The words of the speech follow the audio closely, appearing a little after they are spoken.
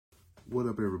What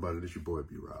up, everybody? This your boy,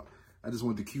 B-Rob. I just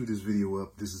wanted to cue this video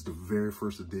up. This is the very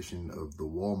first edition of the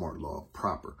Walmart Log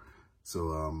proper.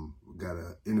 So, got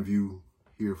an interview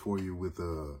here for you with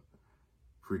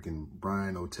freaking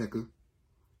Brian Oteka.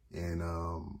 And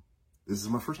this is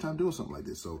my first time doing something like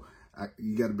this. So,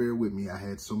 you got to bear with me. I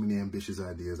had so many ambitious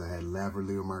ideas. I had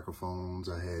lavalier microphones.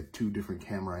 I had 2 different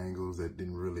camera angles that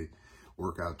didn't really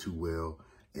work out too well.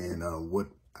 And what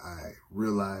I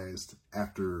realized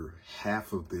after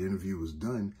half of the interview was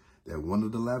done, that one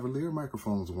of the lavalier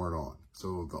microphones weren't on.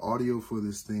 So the audio for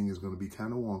this thing is going to be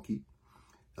kind of wonky.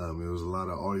 There was a lot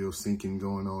of audio syncing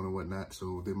going on and whatnot.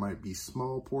 So there might be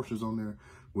small portions on there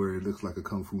where it looks like a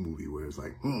Kung Fu movie where it's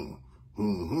like, and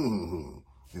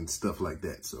stuff like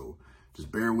that. So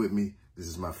just bear with me. This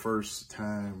is my first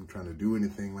time trying to do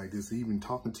anything like this, even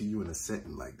talking to you in a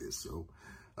setting like this. So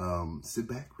sit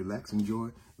back, relax, enjoy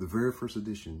the very first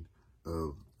edition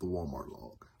of the Walmart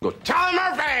Log. Go Charlie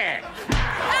Murphy!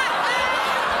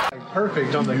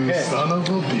 Perfect on the You pitch. son of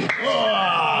a bitch.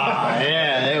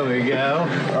 Yeah, there we go.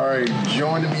 All right,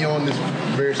 joining me on this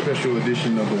very special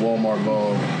edition of the Walmart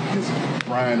Log is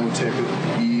Brian Oteka.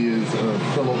 He is a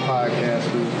fellow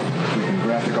podcaster, freaking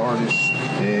graphic artist,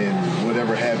 and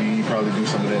whatever have you. You probably do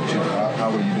some of that too. How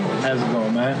are you doing? How's it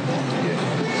going, man? Yeah.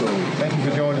 So thank you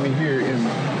for joining me here in the,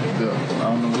 I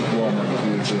don't know what Walmart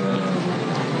is.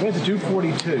 We're at the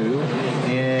 242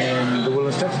 in the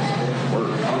Woodlands, Texas.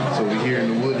 Word. So we're here in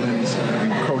the Woodlands,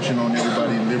 encroaching on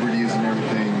everybody's liberties and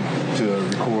everything to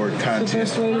record content That's the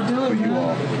best way to do it, for you man.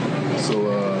 all. So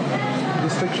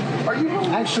this section, are you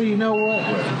home? Actually, you know what?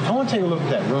 I want to take a look at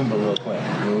that Roomba real quick.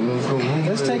 Let's go.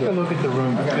 Let's take a look at the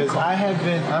Roomba because I have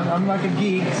been, I'm like a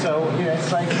geek, so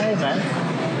it's like, hey, man,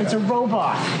 it's a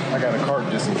robot. I got a cart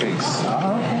just in case.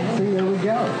 Oh, okay. See, there we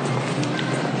go.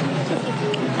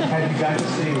 Have you guys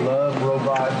seen Love,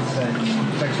 Robots, and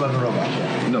Sex, Love, and Robots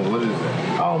yet? No, what is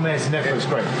that? Oh man, it's Netflix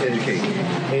great. Educate.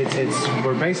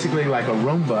 We're basically like a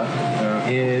Roomba.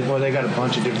 Well, they got a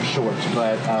bunch of different shorts,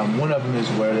 but one of them is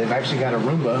where they've actually got a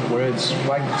Roomba where it's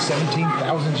like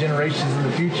 17,000 generations in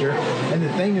the future, and the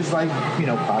thing is like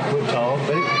 5 foot tall,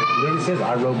 but it literally says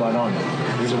iRobot on it.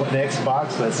 There's an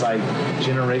Xbox that's like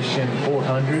generation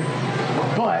 400.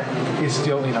 But it's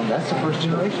still, that's the first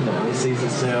generation of it. It sees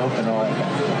itself and all that kind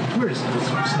of stuff. Where is this?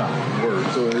 It's not. Word.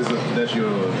 So that's your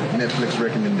Netflix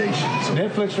recommendation. So,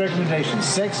 Netflix recommendation,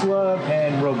 Sex, Love,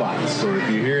 and Robots. so if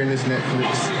you're hearing this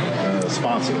Netflix,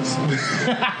 sponsor us.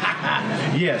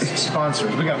 Yes,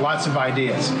 sponsors. We got lots of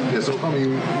ideas. Yeah, so I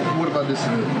mean, what about this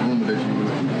room that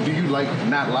do you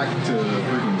not like to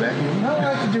freaking vacuum? I don't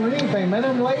like to do anything, man.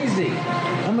 I'm lazy.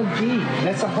 I'm a geek.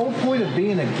 That's the whole point of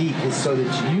being a geek is so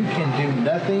that you can do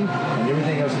nothing and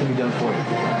everything else can be done for you.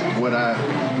 What I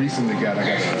recently got, I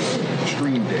got a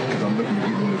stream deck because I'm looking to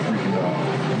get into freaking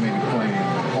maybe playing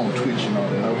on Twitch and all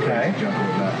that. Okay. Junk and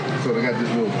whatnot. So they got this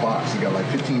little box. It got like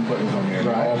 15 buttons on there.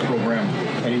 They're Right. all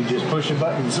programmable. And you just push a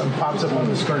button and something pops up on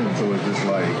the screen. So it's just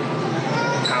like,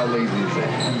 how lazy is that?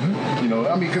 Mm-hmm.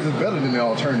 Because it's better than the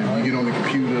alternative. You get on the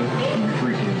computer and you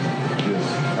freaking just,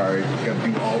 all right, got to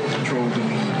do alt, control,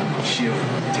 delete, shift,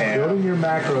 tab. Building your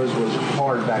macros was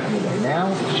hard back in the day.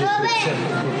 Now it's just as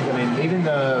simple. I mean, even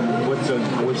the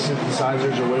voice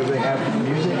synthesizers or whatever they have for the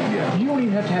music, Yeah. you don't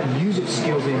even have to have music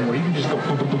skills anymore. You can just go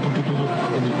boom, boom, boom, boom, boom, boom,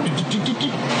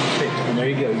 and there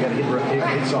you go. You got to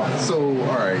hit song. So,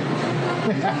 all right.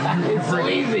 It's so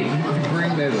easy. You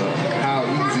bring that up, how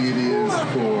easy it is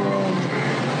for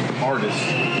artists,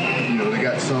 they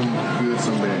got some good,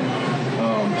 some bad,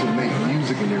 to make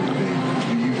music and everything.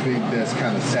 Do you think that's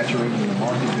kind of saturating the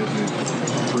market? Does it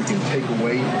freaking take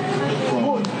away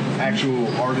from actual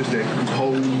artists that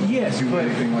compose, Yes, do but,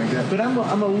 anything like that? But I'm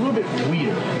a little bit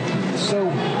weird. So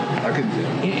I couldn't do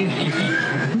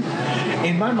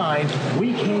in my mind,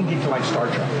 we can get to like Star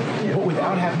Trek, but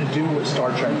without having to do what Star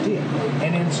Trek did.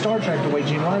 And in Star Trek, the way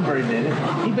Gene Roddenberry did it,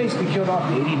 he basically killed off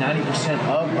 80-90%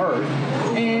 of Earth.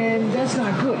 And that's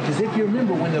not good, because if you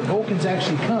remember when the Vulcans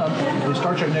actually come, when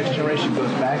Star Trek Next Generation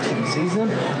goes back and sees them,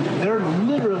 they're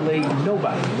literally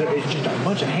nobody. It's just a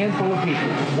bunch of handful of people.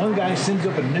 One guy sends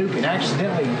up a nuke and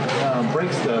accidentally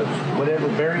breaks the whatever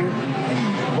barrier,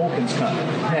 and Vulcans come.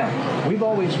 Now, we've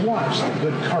always watched the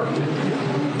good Kirk.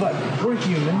 But we're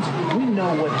humans. We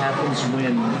know what happens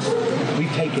when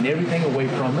we've taken everything away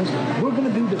from us. We're going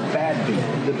to do the bad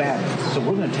ones. So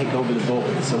we're going to take over the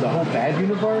Vulcans. So the whole bad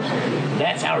universe,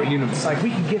 that's our universe. It's like we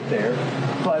can get there,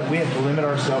 but we have to limit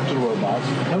ourselves to the robots.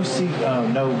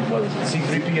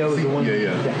 C-3PO is the one.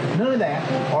 Yeah. None of that.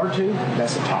 R2,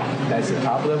 that's the top. That's the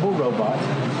top level robots.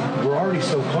 We're already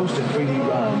so close to 3D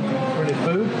printed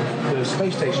food. The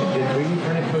space station did 3D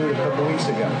printed food a couple weeks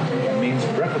ago. That means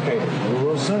replicators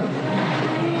real soon.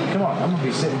 come on, I'm gonna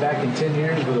be sitting back in 10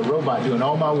 years with a robot doing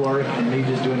all my work and me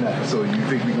just doing nothing. So you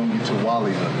think we're gonna get to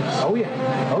Wally numbers? Oh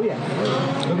yeah, oh yeah.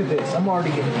 Look at this. I'm already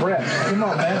getting prepped. Come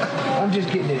on, man. I'm just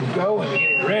getting it going,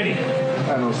 getting it ready.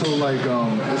 I know. So like,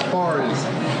 as far as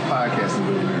podcasting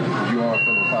goes, you are a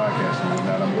fellow podcaster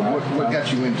now. What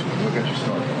got you into it? What got you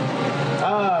started?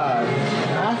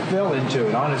 I fell into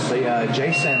it, honestly.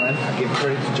 Jay Sandlin. I give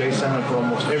credit to Jay Sandlin for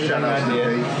almost everything I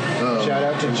did. Shout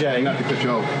out to Jay. Not to cut you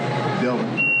off, devil.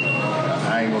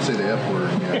 I ain't gonna say the F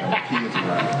word. You know, kids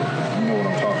around. You know what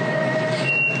I'm talking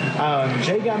about.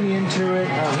 Jay got me into it.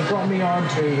 He brought me on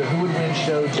to the Who Would Win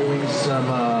show doing some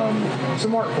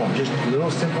art form, just little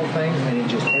simple things, and it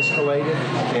just escalated.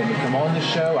 And to come on the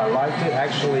show, I liked it.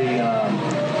 Actually, I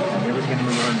never can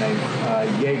remember her name.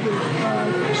 Yeager,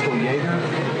 Crystal Yeager.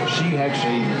 She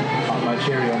actually popped my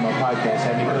cherry on my podcast,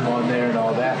 had me come on there and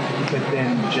all that. But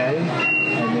then Jay,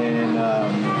 and then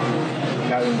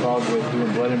got involved with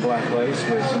doing Blood and Black Lace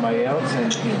with somebody else,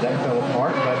 and that fell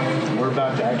apart. But we're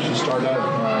about to actually start up a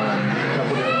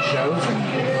couple different shows, and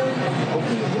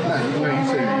hopefully You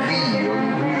say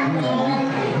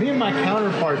me and my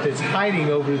counterpart that's hiding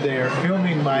over there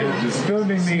filming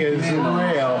me as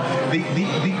well.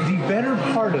 The better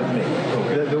part of me,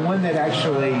 the one that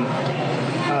actually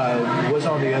was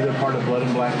on the other part of Blood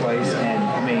and Black Lace, and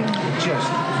I mean, just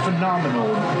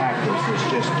phenomenal actors. It's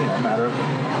just a matter of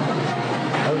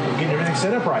getting everything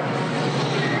set up right.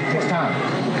 Takes time.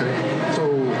 Okay. So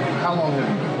how long have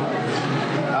you been?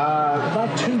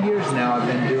 About 2 years now. I've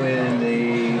been doing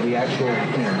the actual,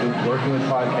 working with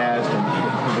podcasts and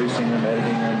producing them,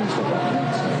 editing them, and stuff like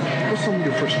that. So, what's some of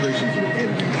your frustrations with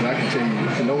editing? Because I can tell you,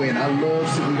 to no end, I love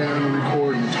sitting down and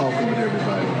recording and talking with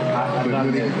everybody. I'm not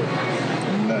an editor.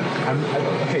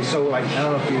 Okay, so like, I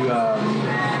don't know if you,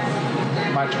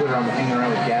 my Twitter, I'm hanging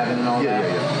around with Gavin and all that.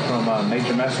 From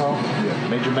Major Mess Hall. Yeah.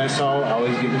 Major Mess Hall, I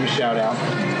always give him a shout out.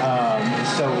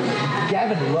 So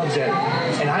Gavin loves editing,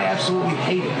 and I absolutely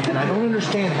hate it. And I don't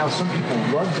understand how some people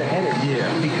love to edit.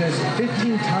 Yeah. Because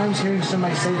 15 times hearing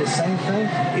somebody say the same thing,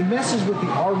 it messes with the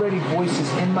already voices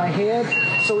in my head.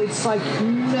 So it's like,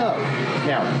 no.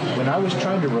 Now, when I was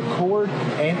trying to record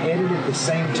and edit at the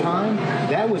same time,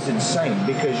 that was insane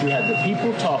because you had the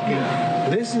people talking,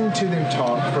 listening to them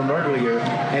talk from earlier,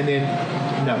 and then,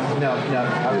 no. I'm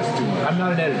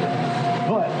not an editor.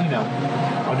 But,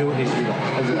 I'll do what needs to be done.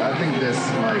 I think that's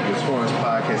like, as far as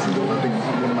podcasting goes, I think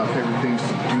one of my favorite things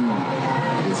to do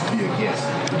is be a guest.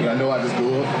 I know I just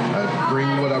go up, I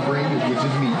bring what I bring, which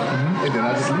is me, and then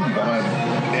I just leave. I don't have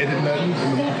to edit nothing.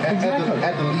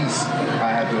 At the least,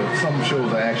 I have to, some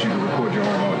shows I ask you to record your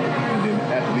own audio, and then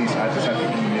at the least I just have to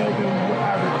email them what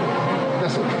I record.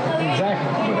 That's okay. Exactly.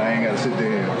 But I ain't got to sit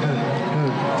there and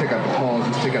take out the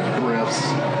pauses, take out the breaths,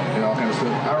 and all kind of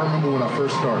stuff. I remember when I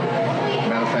first started.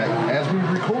 Matter of fact, as we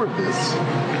record this,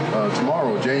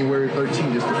 tomorrow, January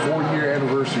 13th, is the 4-year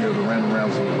anniversary of the Random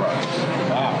Rounds of the Rock.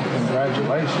 Wow,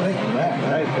 congratulations on that.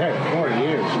 Right there, 4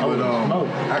 years. But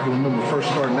I can remember first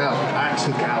starting out, I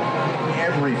took out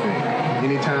everything.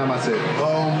 Anytime I said,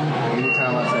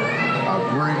 anytime I said, I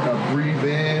breathe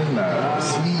in, I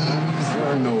sneeze,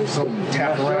 something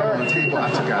tapped around on the table, I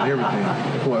took out everything.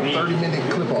 For a 30-minute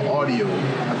clip of audio,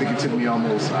 I think it took me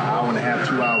almost an hour and a half,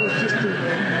 2 hours just to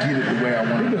get it the way I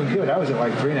wanted. You're doing good. I was at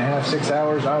like 3.5, 6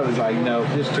 hours. I was like, no,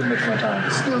 this is too much of my time.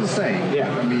 It's still the same.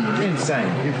 Yeah. I mean,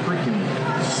 insane. It freaking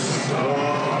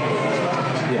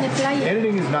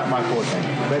Editing is not my forte.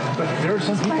 But there are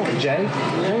some people, Jay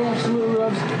absolutely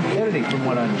loves editing from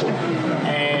what I understand.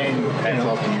 And hats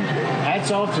off to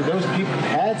you.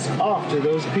 Hats off to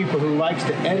those people who likes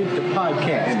to edit the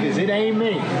podcast, because it ain't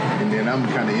me. And then I'm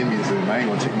kind of envious of them. I ain't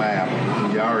going to take my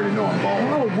apple. You already know I'm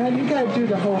balling. Oh, man, you got to do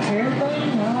the whole hair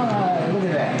thing? Look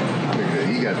at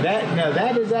that.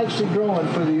 That is actually growing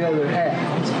for the other half.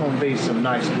 It's going to be some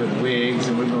nice good wigs,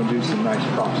 and we're going to do some nice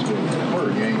props with it.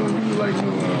 Word, you ain't going to do like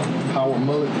no power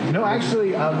mullet? No,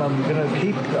 actually,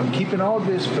 I'm keeping all of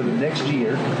this for the next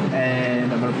year,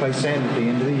 and I'm going to play Santa at the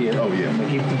end of the year. Oh yeah.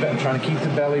 I'm trying to keep the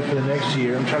belly for the next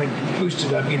year. I'm trying to boost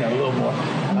it up, a little more.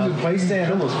 Play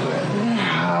Santa. Pillows for that.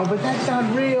 No, but that's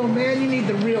not real, man. You need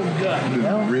the real gut.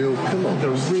 The real pillow.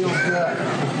 The real gut.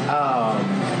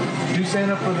 Do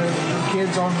Santa for the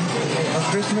kids on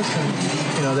Christmas,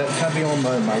 and that kind of be on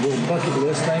my little bucket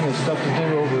list thing of stuff to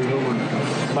do over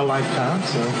my lifetime.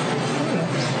 So,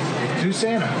 do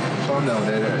Santa. So I know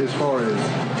that as far as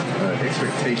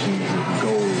expectations and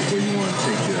goals, where you want to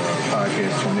take your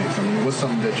podcast to next, what's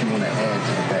something that you want to add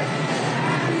to the package?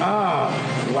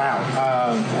 Wow.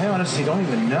 I honestly don't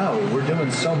even know. We're doing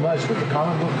so much with the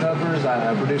comic book covers.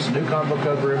 I produce a new comic book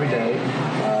cover every day.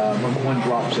 One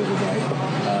drops every day.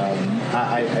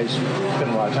 I spend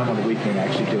a lot of time on the weekend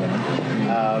actually doing them.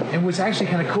 And what's actually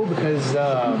kind of cool because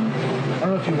I don't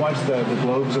know if you watched the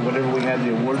Globes or whatever we had,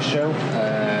 the awards show.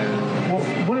 Well,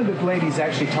 one of the ladies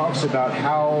actually talks about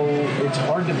how it's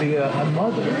hard to be a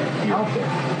mother out there.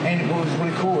 And what was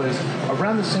really cool is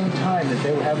around the same time that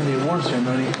they were having the award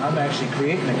ceremony, I'm actually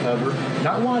creating a cover,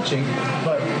 not watching,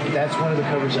 but that's one of the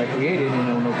covers I created. And I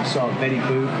don't know if you saw Betty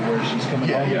Boop, where she's coming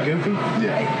home with Goofy.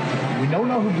 Yeah. Hey, we don't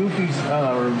know who Goofy's,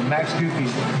 or Max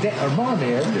Goofy's or mom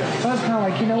is. Yeah. So I was kind of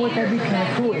like, you know what, that'd be kind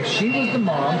of cool. If she was the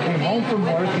mom, came home from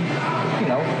work, and, you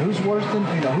know, who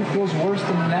feels worse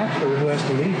than an actor who has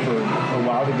to leave for a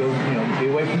while to go, you know, be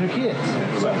away from their kids.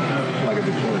 So, like a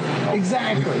Victoria.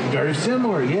 exactly. Very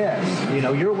similar, yes. You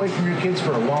know, you're away from your kids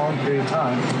for a long period of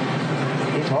time.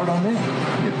 It's hard on them.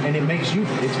 And it makes you,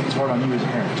 it's hard on you as a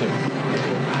parent, too.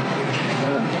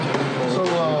 So,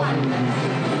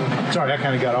 sorry, I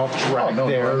kind of got off track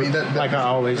there, I mean, like I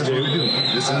always do.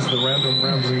 This is the Random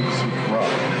Ramses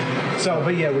Rob. So,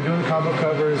 but yeah, we're doing comic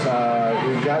covers.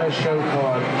 We've got a show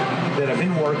called that I've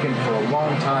been working for a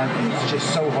long time, and it's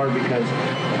just so hard because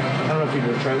I don't know if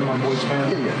you're a Trailer Park Boys fan.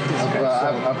 Yeah. Okay, Well, so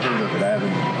I've heard of it.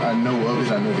 I know of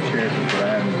it. I know the character, but I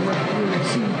haven't really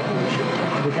seen the whole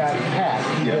show. we got Pat.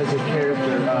 He does a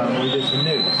character where he does the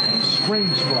news, and he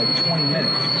screams for like 20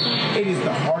 minutes. It is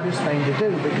the hardest thing to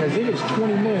do because it is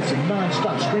 20 minutes of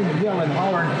non-stop screaming, yelling,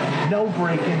 hollering, no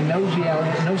breaking, no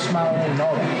yelling, no smiling, and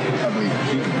all that. I believe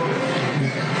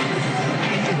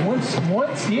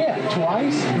Once, yeah,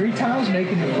 twice, 3 times,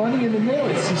 making it funny in the middle.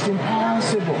 It's just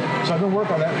impossible. So I've been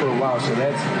working on that for a while. So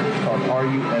that's called Are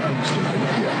You Effing Stupid?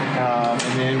 Yeah.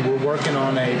 And then we're working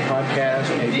on a podcast,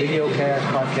 a video cast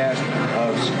podcast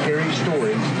of scary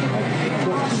stories, like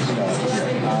books and stuff.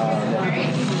 That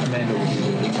Amanda will be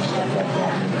doing and stuff like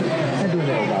that. I'm doing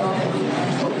that a while.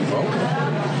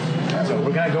 So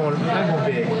we're kind of going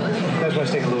big. That's why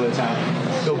it's taking a little bit of time.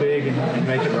 Go big and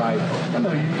make it right. I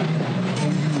know you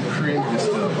create this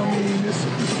stuff. I mean, this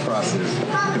process.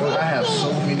 Because I have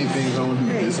so many things on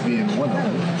do, this being one of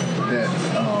them, that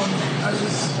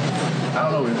I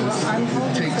don't know, it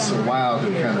takes a while to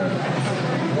kind of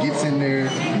gets in there,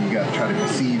 and you got to try to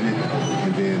conceive it,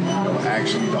 and then,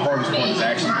 actually, the hardest part is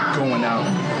actually going out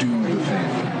and do the thing.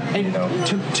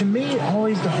 And to me,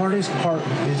 always the hardest part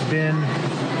has been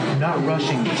not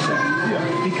rushing yourself.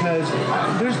 Yeah. Because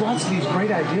there's lots of these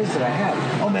great ideas that I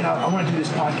have. Oh man, I want to do this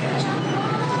podcast.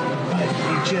 But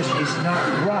it's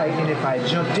not right. And if I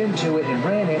jumped into it and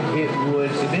ran it, it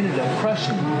ended up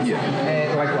crushing me. Yeah.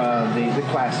 And like the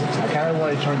classics. I kind of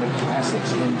want to turn the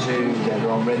classics into that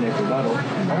are on Redneck Rebuttal.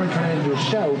 I want to turn it into a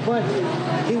show, but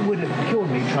it would have killed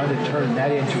me trying to turn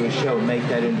that into a show, make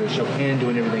that into a show, and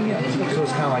doing everything else. So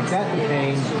it's kind of like that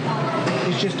became.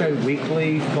 It's just a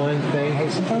weekly fun thing. Hey,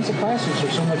 sometimes the classics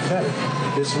are so much better.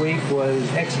 This week was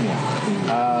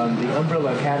X-Men. The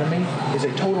Umbrella Academy is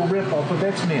a total rip-off of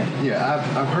X-Men. Yeah,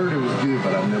 I've heard it was good,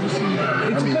 but I've never seen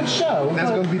it. It's a good show.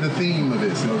 That's going to be the theme of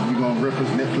this. You're going to reference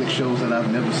Netflix shows that I've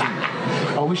never seen.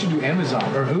 Oh, we should do Amazon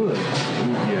or Hulu.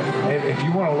 Yeah. If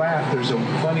you want to laugh, there's a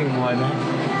funny one.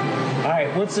 All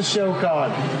right, what's the show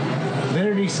called?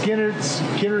 Leonard Skinner.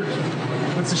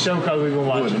 What's the show called we've been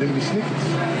watching? Lemony Snickets?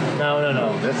 No.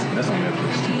 That's on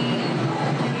Netflix too.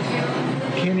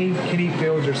 Kenny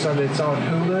Fields or something. It's on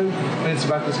Hulu, and it's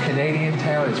about this Canadian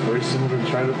town. It's very similar to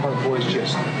Trailer Park Boys,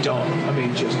 just dumb. I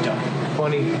mean, just dumb.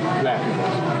 Funny,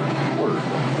 laughable. Word.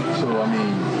 So, I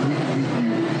mean,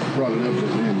 you brought it up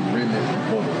just in Redneck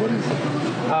Rebuttal. What is it?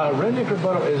 Redneck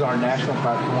Rebuttal is our national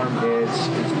platform. It's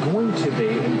going to be,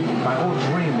 and my whole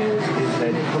dream is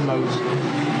that it promotes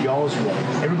y'all's work,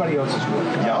 everybody else's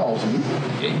work. Y'all's?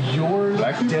 Yours,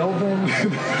 Black people? Delvin.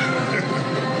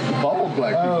 Bald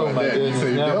black people. Oh like my that. goodness, You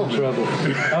say now I'm in Delvin.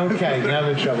 trouble. Okay, now I'm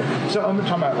in trouble. So I'm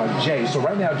talking about like Jay. So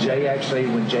right now, Jay actually,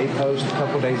 when Jay posts, a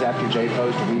couple days after Jay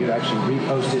posts, we actually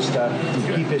repost his stuff,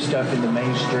 keep his stuff in the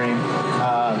mainstream.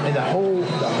 And the whole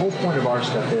point of our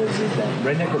stuff is that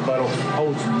Redneck Rebuttal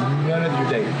holds none of your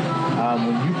data.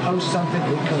 When you post something,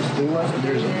 it comes through us, and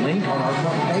there's a link on our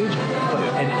front page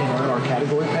and on our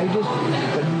category pages,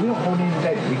 but we don't hold any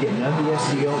data. We get none of the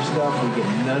SEO stuff. We get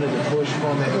none of the push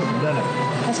from it. None of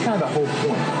it. That's kind of the whole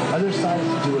point. Other sites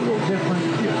do it a little different.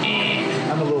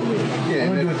 I'm a little weird. Yeah, I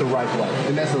want to do it the right way.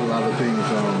 And that's a lot of things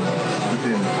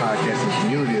within the podcasting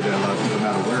community that a lot of people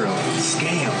are not aware of.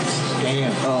 Scams.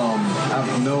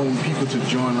 I've known people to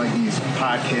join like these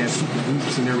podcast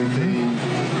groups and everything,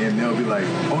 and they'll be like,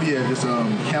 "Oh yeah, just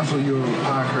cancel your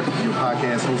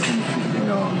podcast hosting.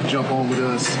 Jump on with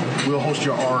us. We'll host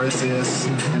your RSS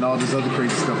and all this other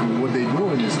crazy stuff." And what they're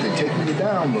doing is they're taking the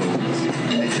downloads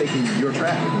and they're taking your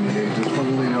traffic and they're just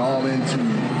funneling it all into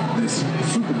this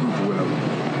super group or whatever.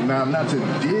 Now, not to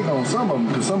dig on some of them,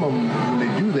 because some of them, when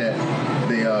they do that,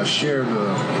 they share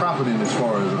the profit in as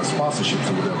far as sponsorships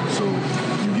or whatever. So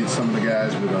you get some of the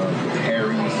guys with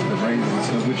Harry's, the Rangers and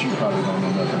stuff, which you probably don't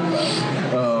know nothing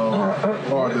about.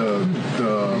 Or the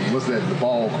what's that? The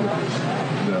ball clippers.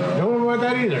 Don't know about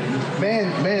that either.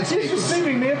 Manscaped. It's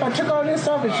deceiving me. If I took all this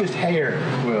off, it's just hair.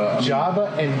 Well,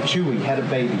 Jabba and Chewie had a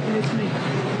baby, and it's me.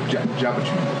 Jabba Chewie.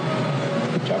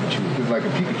 Jabba Chewie. It's like a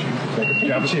Pikachu. Like a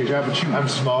Pikachu. Jabba Chewie. I'm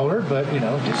smaller, but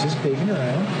just as big and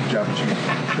around. Jabba Chewie.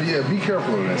 But yeah, be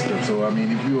careful of that stuff. So I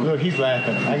mean, if you look, he's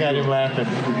laughing. I got him laughing.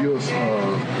 If you're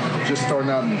just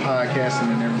starting out in podcasting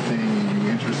and everything, and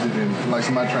you're interested in like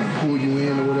somebody trying to pull you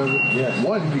in or whatever. Yes.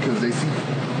 One, because they see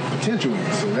potential in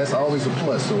it, so that's always a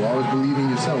plus. So always believe in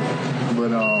yourself.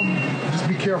 But just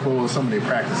be careful of some of their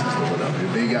practices or whatever.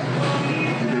 If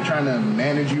they're trying to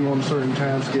manage you on a certain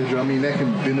time schedule, I mean that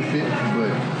can benefit.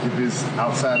 But if it's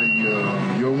outside of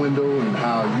your window and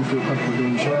how you feel comfortable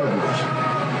doing the show,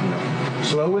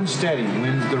 slow and steady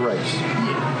wins the race.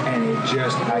 And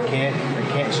I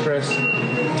can't stress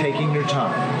taking your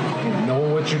time,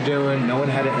 knowing what you're doing, knowing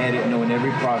how to edit, knowing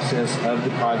every process of the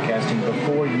podcasting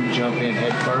before you jump in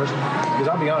head first. Because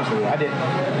I'll be honest with you, I didn't.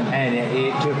 And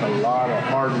it took a lot of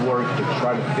hard work to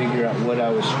try to figure out what I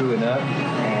was screwing up.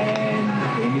 And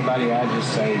anybody, I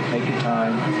just say, take your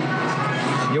time.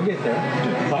 You'll get there.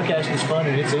 Podcasting is fun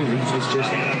and it's easy. It's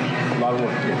just a lot of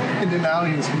work. And then I'll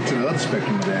even speak to the other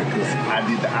spectrum of that because I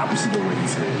did the opposite of what he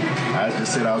said. I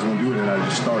just said I was going to do it and I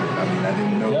just started. I mean, I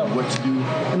didn't know what to do.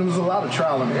 And it was a lot of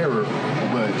trial and error.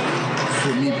 But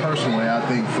for me personally, I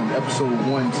think from episode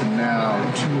 1 to now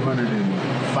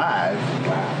 205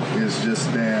 is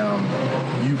just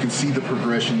you can see the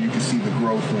progression, you can see the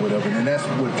growth or whatever. And that's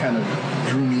what kind of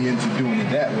drew me into doing it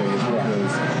that way is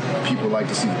because people like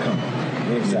to see it coming.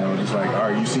 Exactly. Just like, all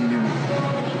right, you seen him.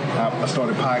 I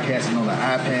started podcasting on the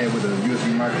iPad with a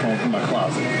USB microphone in my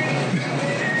closet.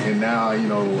 And now,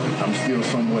 I'm still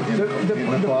somewhat in the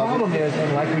closet. The problem is,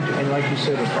 and like you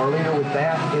said earlier with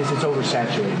that, is it's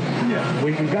oversaturated. Yeah.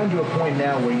 We've gotten to a point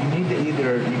now where you need to you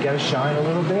got to shine a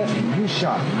little bit, and you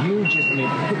shine. You just need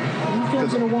who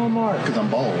films in a Walmart? Because I'm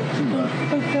bald, too.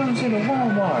 Who films in a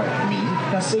Walmart? Me.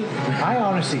 Now, see, I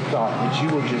honestly thought that you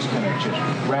were just going to just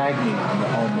rag me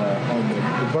on the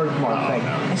birthmark thing.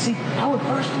 And see, I would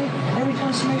personally, every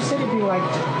time somebody said it, be like,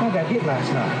 I got hit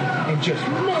last night. And just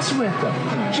mess with them.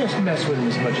 Just mess with them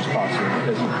as much as possible.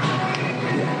 Because,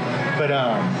 But, you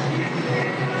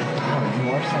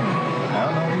are saying I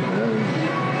don't know.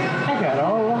 I got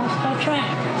all lost my track.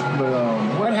 But,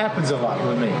 what happens a lot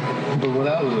with me? But what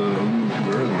I was alluding to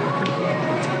earlier,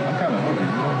 I'm kind of hungry,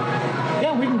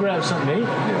 Yeah, we can grab something to eat.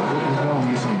 Yeah, we're going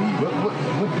to get something to eat.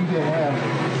 What do they have?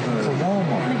 It's a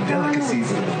Walmart. Delicacies.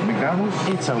 McDonald's?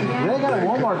 They got a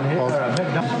Walmart in here.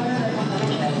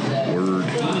 Word.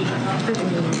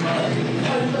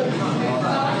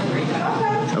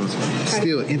 I was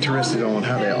still interested on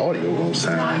how that audio will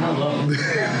sound.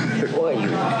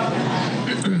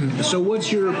 So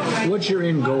what's your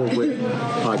end goal with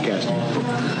podcasting?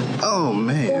 Oh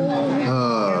man,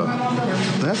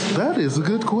 that is a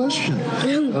good question.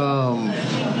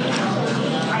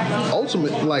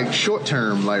 Ultimate, like short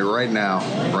term, like right now,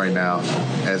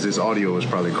 as this audio is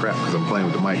probably crap because I'm playing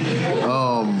with the mic.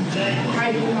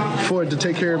 For it to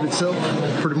take care of itself,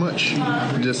 pretty much.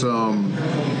 Just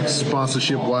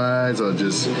sponsorship wise, or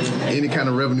just any kind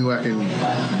of revenue I can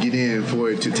get in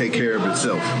for it to take care of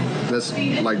itself. That's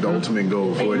like the ultimate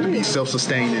goal, for it to be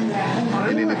self-sustaining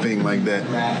and anything like that.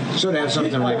 So to have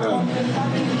something like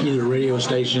either a radio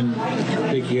station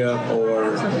pick you up,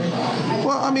 or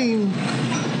well, I mean,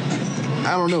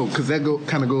 I don't know, because that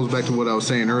kind of goes back to what I was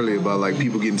saying earlier about like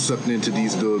people getting sucked into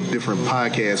these different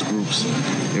podcast groups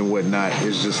and whatnot.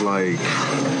 It's just like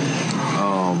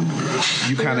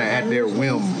you kind of at their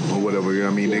whim or whatever. You know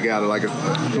what I mean? They got like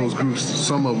those groups.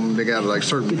 Some of them they got like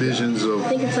certain visions of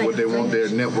what they want their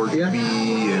network to be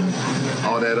and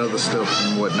all that other stuff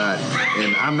and whatnot.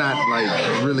 And I'm not like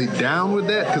really down with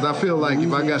that because I feel like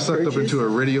if I got sucked up into a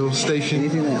radio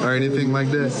station or anything like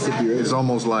that, it's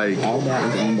almost like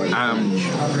I'm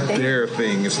their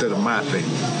thing instead of my thing.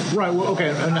 Right. Well,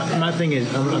 okay. My thing is,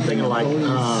 I'm thinking like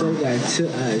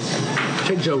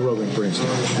take Joe Rogan for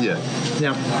instance. Yeah.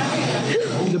 Now,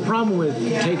 the problem with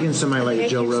taking somebody like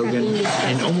Joe Rogan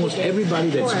and almost everybody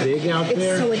that's big out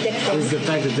there is the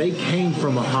fact that they came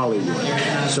from a Hollywood.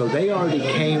 So they already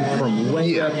came from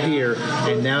way up here,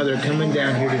 and now they're coming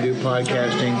down here to do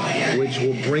podcasting, which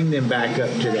will bring them back up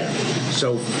to there.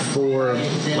 So for,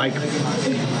 like,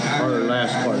 our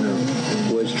last partner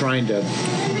was trying to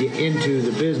get into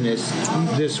the business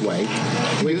this way,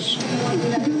 which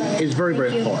is very,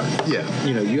 very hard. Yeah.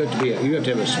 You know, you have to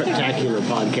have a spectacular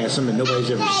podcast, something nobody's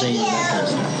ever seen, that kind of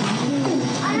stuff.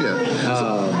 Yeah.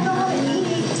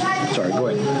 Sorry, go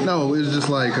ahead. No, it's just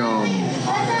like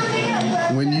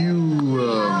when you.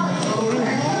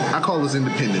 I call this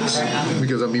independence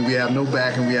because I mean we have no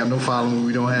backing, we have no following,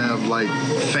 we don't have like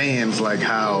fans like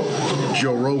how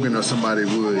Joe Rogan or somebody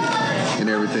would and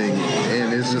everything.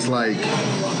 And it's just like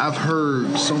I've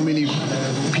heard so many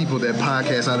people that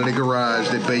podcast out of their garage,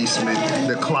 their basement,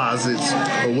 their closets,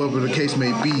 or whatever the case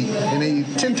may be, and they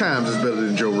 10 times is better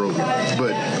than Joe Rogan.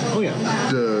 But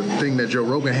the thing that Joe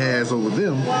Rogan has over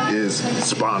them is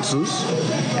sponsors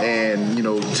and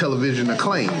television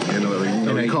acclaim.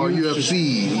 He called UFC.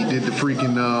 He did the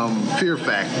freaking Fear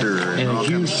Factor and a all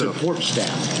huge kinds of support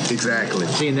staff. Exactly.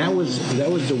 See, and that was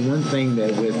the one thing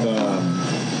that with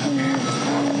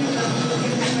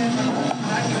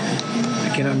I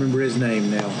cannot remember his name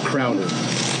now.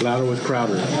 Louder with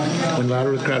Crowder. When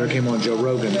Louder with Crowder came on Joe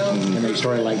Rogan and they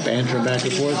started like bantering back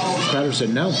and forth, Crowder said,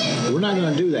 "No, we're not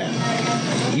going to do that.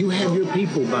 You have your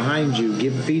people behind you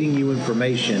feeding you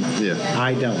information. Yeah.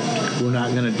 I don't. We're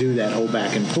not going to do that whole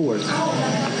back and forth."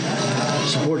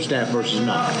 Support staff versus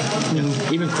not.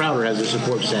 Even Crowder has a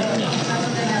support staff now.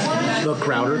 But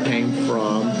Crowder came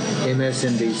from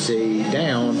MSNBC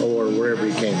down or wherever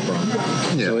he came from.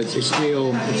 Yeah. So it's it's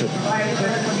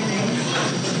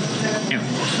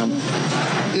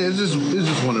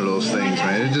just one of those things,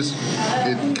 man.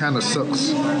 It kind of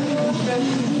sucks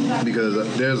because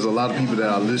there's a lot of people that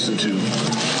I listen to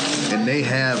and they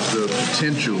have the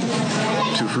potential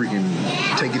to freaking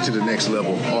take it to the next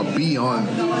level or be on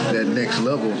that next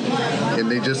level, and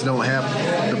they just don't have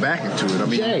the backing to it. I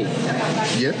mean,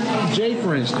 Jay,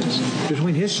 for instance,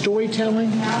 between his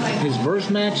storytelling, his verse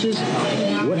matches,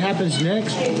 what happens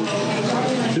next,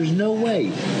 there's no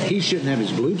way he shouldn't have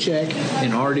his blue check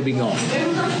and already be gone.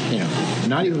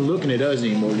 Not even looking at us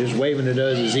anymore, just waving at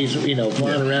us as he's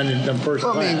flying around in the first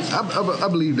class. I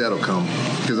believe that'll come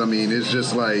because I mean it's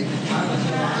just like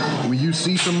when you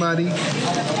see somebody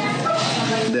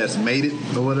that's made it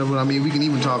or whatever. I mean, we can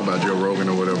even talk about Joe Rogan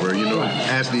or whatever.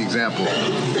 As the example.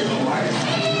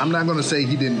 I'm not going to say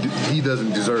he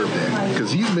doesn't deserve that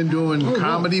because he's been doing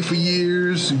comedy for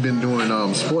years. He's been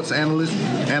doing sports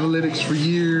analytics for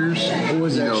years. What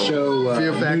was that show?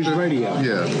 Fear Factor. News Radio.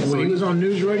 Yeah. When he was on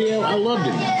News Radio, I loved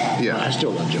him. Yeah. I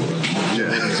still love Joe Rogan.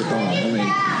 Yeah. I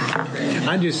mean,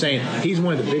 I'm just saying he's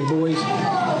one of the big boys.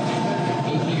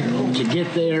 To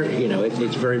get there,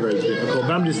 it's very, very difficult.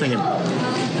 But I'm just thinking,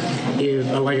 if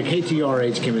like a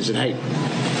KTRH came and said, "Hey,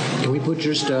 can we put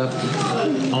your stuff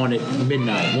on at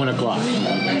midnight, 1 o'clock?"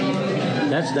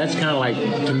 That's kind of like,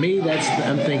 to me,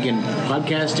 I'm thinking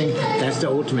podcasting, that's the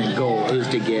ultimate goal, is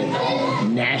to get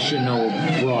national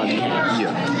broadcast.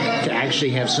 Yeah. To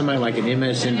actually have somebody like an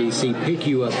MSNBC pick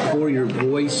you up for your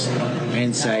voice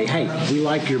and say, "Hey, we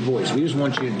like your voice. We just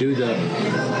want you to do the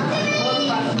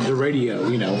radio,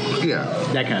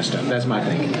 that kind of stuff." That's my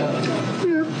thinking.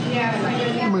 Yeah.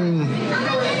 I mean,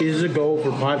 is a goal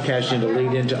for podcasting to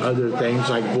lead into other things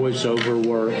like voiceover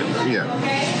work. Yeah.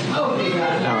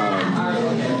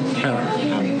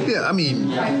 Yeah, I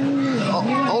mean,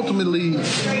 ultimately,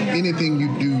 anything you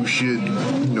do should,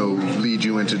 lead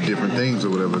you into different things or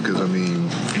whatever. Because I mean,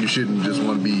 you shouldn't just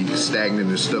want to be stagnant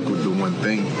and stuck with the one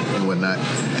thing and whatnot.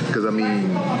 Because I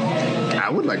mean, I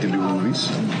would like to do movies.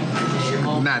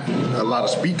 Not a lot of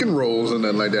speaking roles or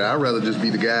nothing like that. I'd rather just be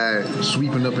the guy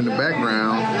sweeping up in the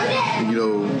background,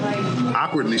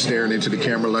 awkwardly staring into the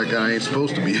camera like I ain't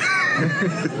supposed to be.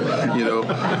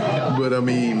 But I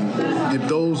mean, if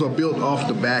those are built off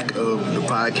the back of the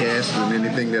podcast and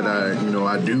anything that I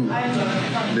do,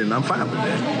 then I'm fine with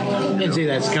that. And see,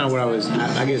 that's kind of what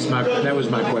I guess that was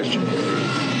my question.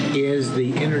 Is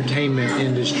the entertainment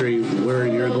industry where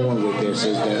you're going with this?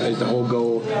 Is the whole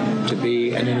goal to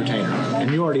be an entertainer? And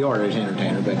you already are an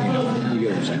entertainer, but you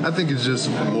get what I'm saying. I think it's just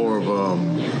more of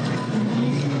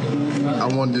I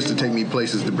want this to take me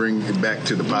places to bring it back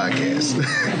to the podcast.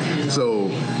 So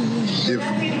if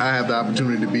I have the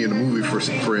opportunity to be in a movie,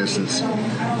 for instance,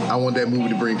 I want that movie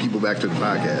to bring people back to the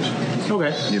podcast.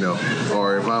 Okay.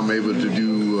 Or if I'm able to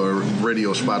do a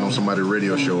radio spot on somebody's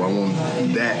radio show, I want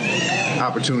that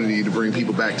opportunity to bring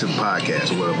people back to the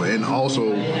podcast or whatever. And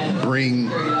also bring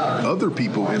other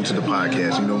people into the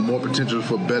podcast, more potential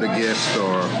for better guests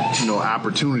or,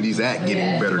 opportunities at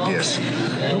getting better guests.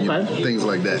 Okay. Things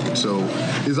like that. So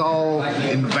it's all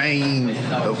in vain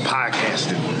of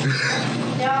podcasting.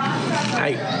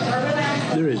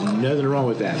 There is nothing wrong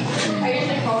with that.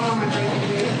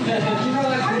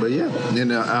 But yeah,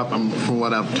 and from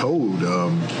what I'm told,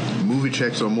 movie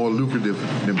checks are more lucrative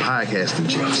than podcasting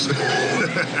checks.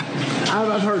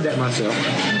 I've heard that myself.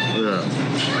 Yeah.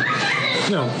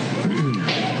 No,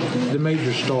 the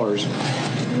major stars.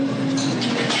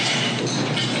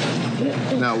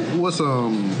 Now, what's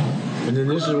And then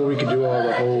this is where we could do all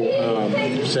the whole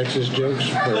sexist jokes,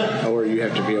 or you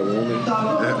have to be a woman,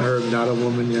 or not a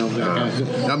woman, you know. That kind of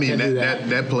stuff. I mean,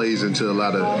 that plays into a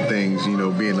lot of things, you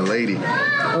know, being a lady.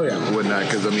 Oh yeah. Whatnot,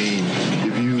 because I mean,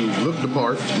 if you look the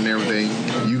part and everything,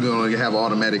 you're gonna have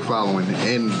automatic following,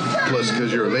 and plus,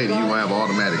 because you're a lady, you're gonna have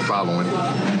automatic following.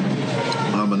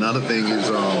 Another thing is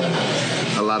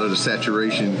a lot of the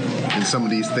saturation in some of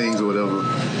these things or whatever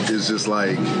is just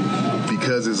like,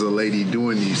 because it's a lady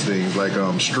doing these things, like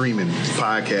streaming,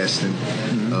 podcasting.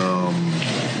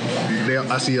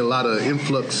 I see a lot of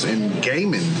influx in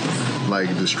gaming,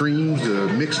 like the streams, the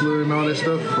Mixler and all that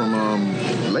stuff from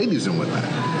ladies and whatnot.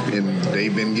 And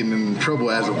they've been getting in trouble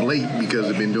as of late because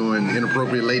they've been doing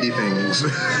inappropriate lady things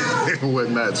and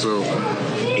whatnot. So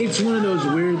it's one of those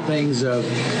weird things of,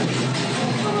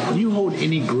 you hold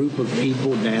any group of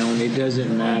people down, it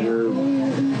doesn't matter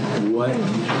what,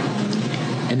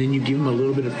 and then you give them a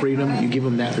little bit of freedom, you give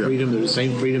them that freedom, the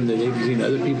same freedom that they've seen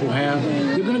other people have,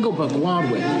 they're going to go buck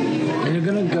wild with it. And they're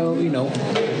going to go, you know,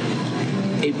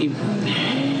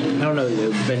 I don't know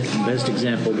the best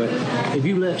example, but if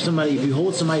you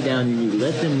hold somebody down and you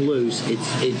let them loose,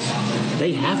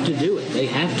 they have to do it. They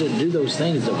have to do those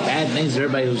things, the bad things that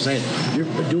everybody was saying, you're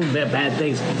doing bad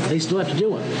things. They still have to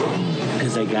do them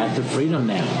because they got the freedom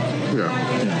now.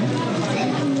 yeah. You know?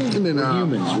 And then, We're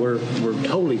humans. We're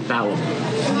totally fallible.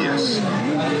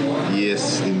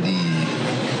 Yes, indeed.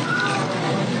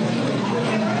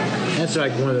 That's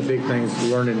like one of the big things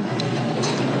learning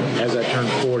as I turned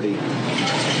 40.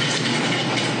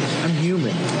 I'm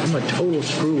human. I'm a total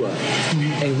screw up.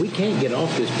 And we can't get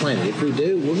off this planet. If we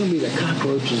do, we're going to be the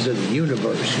cockroaches of the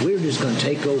universe. We're just going to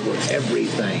take over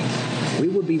everything. We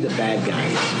would be the bad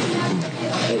guys.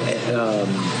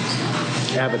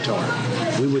 Avatar.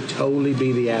 We would totally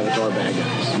be the Avatar bad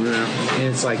guys. Yeah. And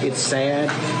it's like, it's sad,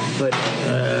 but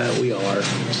we are.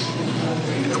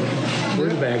 We're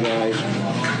the bad guys.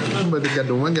 But they got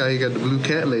the one guy, he got the blue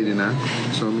cat lady now.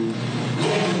 So, I mean,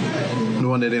 the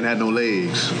one that didn't have no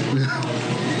legs.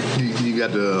 you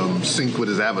got to sync with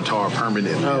his avatar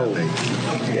permanently, I think.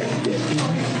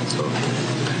 So,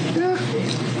 yeah.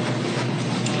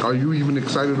 Are you even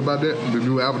excited about that? The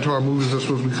new Avatar movies are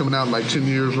supposed to be coming out like 10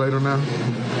 years later now?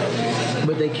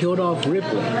 But they killed off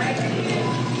Ripley.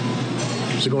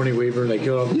 Sigourney Weaver, they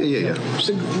killed off. Yeah.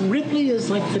 So Ripley is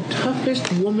like the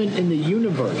toughest woman in the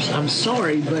universe. I'm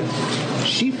sorry, but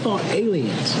she fought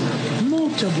aliens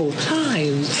multiple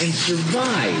times and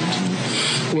survived.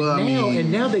 Well,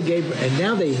 now they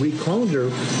recloned her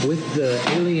with the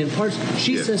alien parts.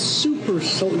 She's a super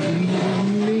soldier.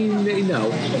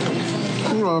 No.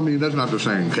 Well, I mean, that's not the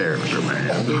same character,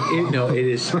 man. No, it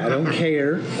is. I don't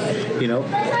care. You know,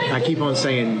 I keep on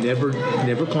saying, never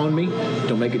clone me.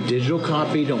 Don't make a digital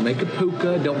copy. Don't make a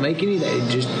puka. Don't make any of that.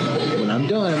 Just when I'm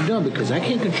done because I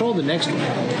can't control the next one.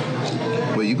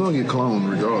 Well, you're gonna get cloned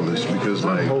regardless because,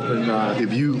 like,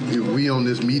 if we on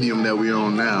this medium that we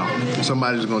on now,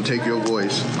 somebody's gonna take your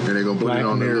voice and they're gonna put it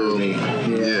on the little.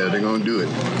 Yeah, they're gonna do it.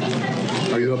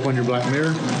 Are you up on your Black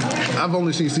Mirror? I've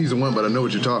only seen season 1, but I know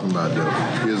what you're talking about, though.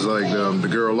 It's like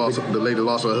the lady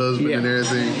lost her husband and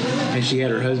everything. And she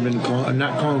had her husband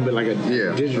not cloned, but like a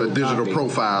digital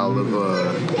profile of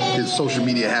his social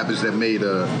media habits that made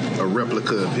a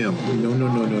replica of him. No.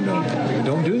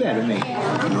 Don't do that to me.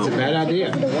 It's a bad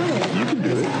idea. You can do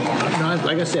it. No,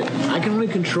 like I said, I can only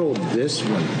control this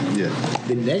one. Yeah.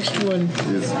 The next one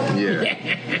is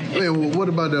well, what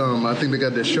about I think they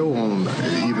got that show on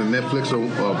either Netflix or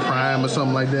Prime or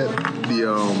something like that.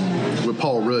 With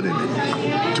Paul Rudd in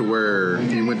it, to where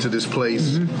he went to this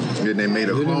place and they made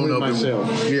a clone of him.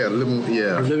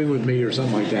 Living with Me or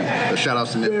something like that. Shout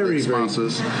outs to Netflix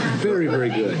sponsors. Very, very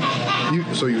good.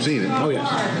 So you've seen it? Oh yes.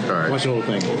 All right. Watch the whole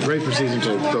thing. Ready for season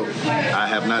 2. So I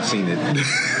have not seen it.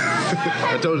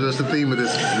 I told you that's the theme of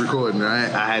this recording. I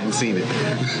hadn't seen it.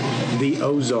 The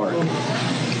Ozark.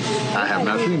 I have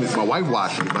not seen it. My wife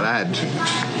watched it, but I hadn't seen it.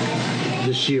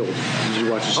 The Shield. Did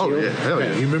you watch The Shield? Oh, yeah. Hell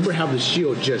yeah. You remember how The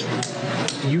Shield it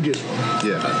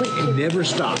never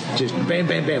stopped. Just bam,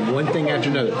 bam, bam, one thing after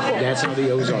another. That's how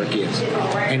the Ozark is.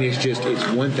 And it's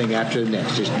one thing after the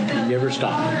next. Just you never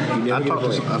stop. You never get a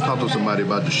break. I talked to somebody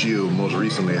about The Shield most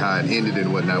recently, how it ended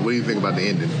and whatnot. What do you think about the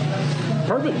ending?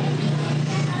 Perfect.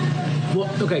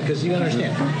 Well, okay, because you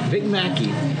understand, Vic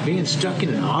Mackey being stuck in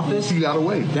an office. He got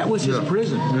away. That was his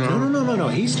prison. Yeah. No.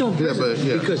 He's still in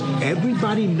prison because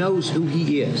everybody knows who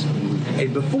he is.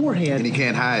 And beforehand, And he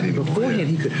can't hide it. Beforehand,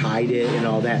 he could hide it and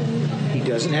all that. He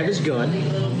doesn't have his gun.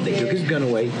 They took his gun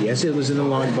away. Yes, it was in the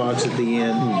long box at the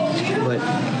end, but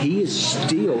he is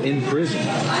still in prison.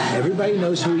 Everybody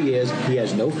knows who he is. He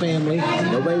has no family.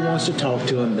 Nobody wants to talk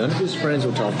to him. None of his friends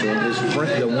will talk to him. His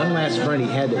friend, the one last friend he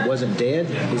had that wasn't dead,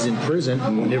 is in prison.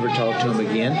 We'll never talk to him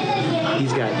again.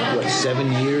 He's got,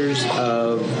 7 years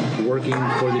of working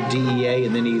for the DEA,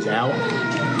 and then he's out.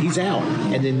 He's out.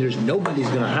 And then there's nobody's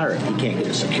going to hire him. He can't get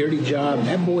a security job.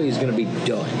 That boy is going to be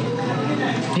done.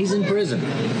 He's in prison.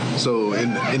 So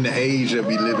in the age that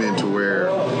we live in, to where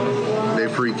they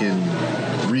freaking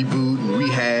reboot and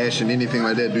rehash and anything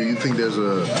like that, do you think there's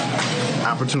a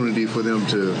opportunity for them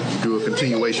to do a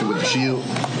continuation with the Shield?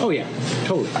 Oh yeah,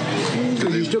 totally.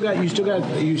 Because you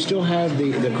still have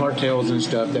the cartels and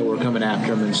stuff that were coming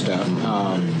after him and stuff.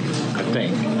 I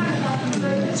think.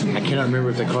 I cannot remember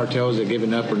if the cartels had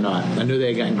given up or not. I knew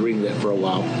they had gotten greenlit for a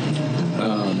while.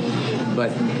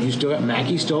 But you still got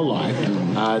Mackey's still alive.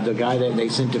 The guy that they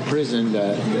sent to prison,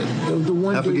 the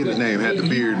one I forget his name, had the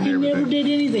beard and everything. He never did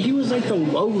anything. He was like the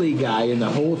lowly guy in the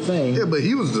whole thing. Yeah, but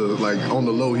he was on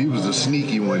the low, he was the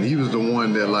sneaky one. He was the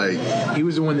one that he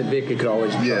was the one that Vic could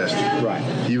always trust. Yeah. Right.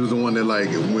 He was the one that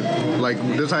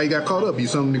that's how he got caught up. He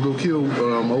something to go kill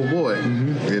old boy,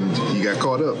 and he got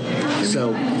caught up.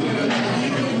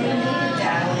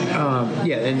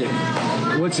 And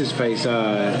what's his face?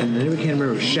 And then we can't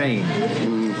remember Shane.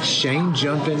 Shane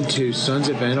jumping to Sons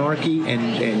of Anarchy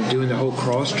and doing the whole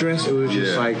cross dress. It was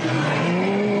just like,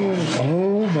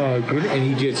 oh my goodness! And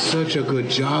he did such a good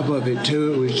job of it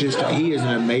too. It was just he is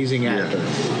an amazing actor.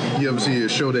 Yeah. You ever see a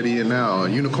show that he in now,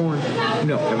 Unicorn?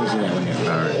 No, I haven't seen that one yet.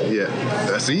 All right,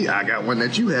 yeah. See, I got one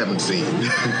that you haven't seen.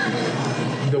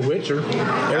 The Witcher.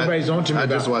 Everybody's on to me. I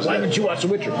just watched why that. didn't you watch The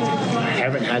Witcher? I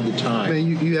haven't had the time. Man,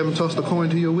 you haven't tossed a coin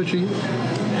to your Witcher yet?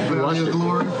 Watched it.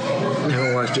 Lord? I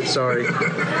haven't watched it. Sorry,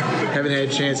 haven't had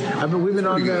a chance. We've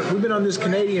been on this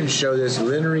Canadian show, this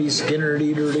Leonard Skinner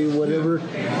Eater, whatever,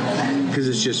 because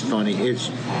it's just funny.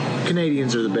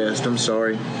 Canadians are the best. I'm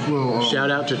sorry. Well,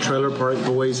 shout out to Trailer Park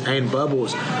Boys and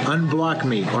Bubbles. Unblock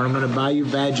me, or I'm going to buy you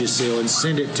Vagisil and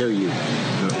send it to you.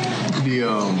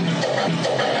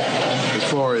 As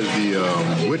far as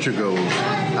the Witcher goes,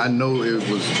 I know it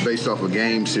was based off a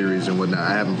game series and whatnot.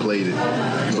 I haven't played it,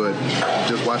 but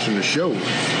just watching the show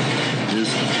is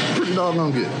pretty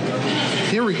doggone good.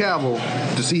 Henry Cavill,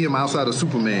 to see him outside of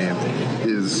Superman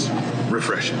is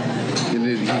refreshing. And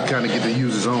he kind of get to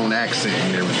use his own accent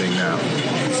and everything now.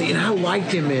 See, and I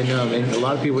liked him in, and a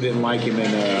lot of people didn't like him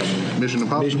in Mission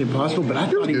Impossible, but I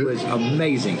thought he was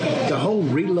amazing. The whole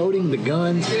reloading the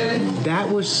guns, that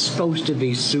was supposed to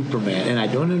be Superman, and I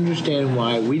don't understand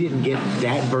why we didn't get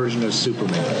that version of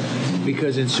Superman.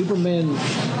 Because in Superman,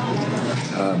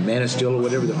 Man of Steel or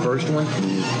whatever, the first one,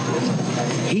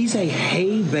 he's a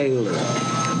hay baler.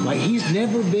 Like, he's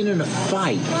never been in a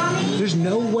fight. There's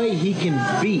no way he can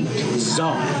beat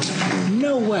Zod.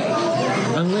 No way.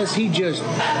 Unless he just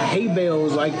hay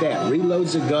bales like that,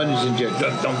 reloads the guns and just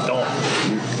dum.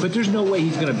 But there's no way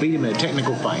he's going to beat him in a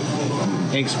technical fight.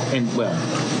 And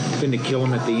then to kill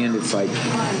him at the end, it's like...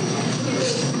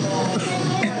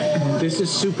 This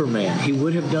is Superman. He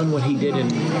would have done what he did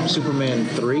in Superman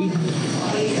 3.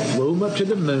 Flew him up to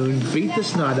the moon, beat the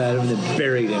snot out of him, and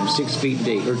buried him 6 feet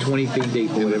deep or 20 feet deep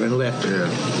or whatever, and left him. Yeah.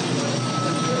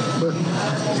 But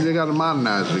they got to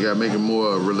modernize it. They got to make it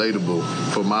more relatable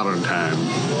for modern times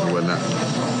and whatnot.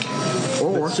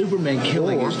 But Superman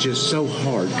killing is just so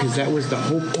hard because that was the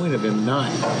whole point of him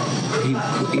not. He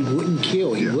wouldn't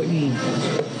kill. He wouldn't.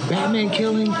 Batman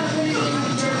killing.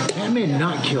 Batman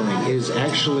not killing is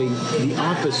actually the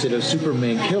opposite of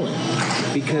Superman killing,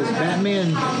 because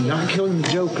Batman not killing the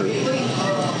Joker,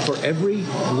 for every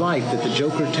life that the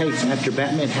Joker takes after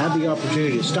Batman had the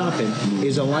opportunity to stop him,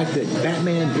 is a life that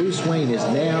Batman, Bruce Wayne, is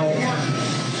now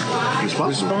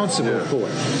responsible for.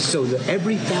 So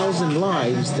every 1,000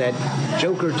 lives that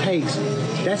Joker takes,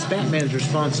 that's Batman's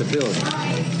responsibility.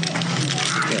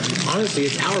 Yeah. Honestly,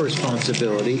 it's our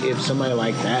responsibility if somebody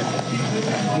like that,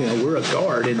 we're a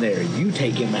guard in there, you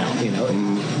take him out,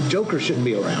 Joker shouldn't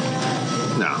be around.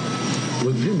 No.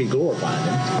 We shouldn't be glorifying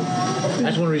him.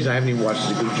 That's one reason I haven't even watched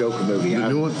the Joker movie. The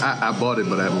new one? I bought it,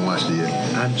 but I haven't watched it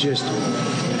yet.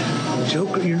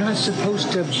 Joker, you're not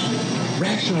supposed to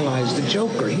rationalize the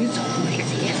Joker. He's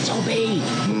SOB.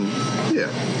 Yeah,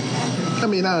 Yeah. I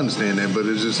mean, I understand that, but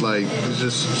it's just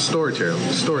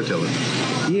storytelling.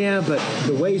 Yeah, but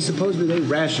the way supposedly they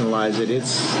rationalize it,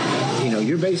 it's,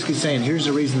 you're basically saying, here's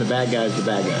the reason the bad guy is the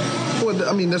bad guy. Well,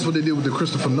 I mean, that's what they did with the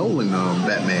Christopher Nolan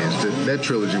Batmans, that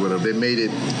trilogy, whatever. They made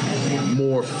it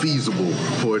more feasible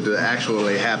for it to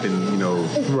actually happen,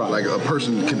 Right. Like a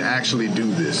person can actually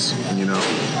do this,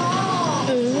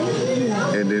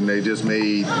 And then they just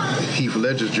made Heath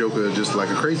Ledger's Joker just like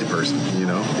a crazy person,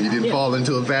 He didn't fall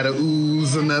into a vat of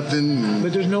ooze or nothing.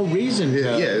 But there's no reason.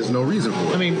 Yeah, there's no reason for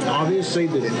it. I mean, obviously,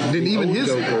 then even his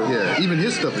Joker, even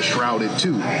his stuff is shrouded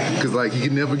too, because like he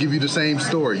can never give you the same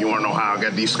story. You want to know how I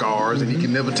got these scars, and he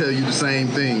can never tell you the same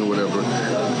thing or whatever.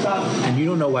 And you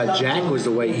don't know why Jack was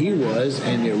the way he was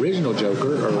in the original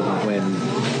Joker, or when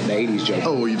the '80s Joker.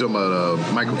 Oh, you're talking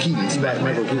about Michael Keaton's Batman.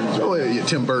 Michael Keaton's Joker. Oh yeah,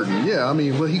 Tim Burton. Yeah, I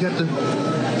mean, well, he got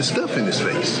the stuff in his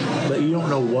face. But you don't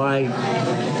know why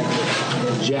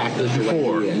Jack is the way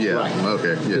he is. Yeah. Right.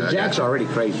 Okay. Yeah. Jack's already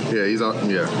crazy. Yeah, he's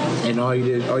yeah. And all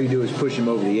you do is push him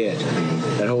over the edge.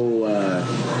 That whole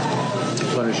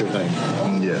Punisher thing.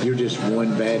 Yeah. You're just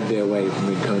one bad day away from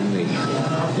becoming me.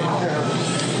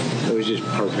 It was just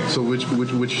perfect. So which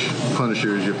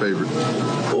Punisher is your favorite?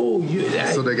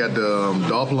 So they got the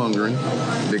Dolph Lundgren.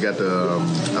 They got the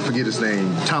I forget his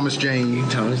name, Thomas Jane.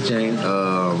 Thomas Jane.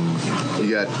 You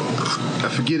got I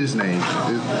forget his name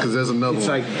because there's another. It's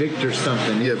one. like Victor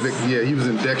something. Yeah, he was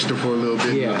in Dexter for a little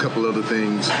bit and a couple other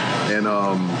things, and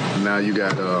now you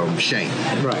got Shane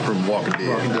from Walking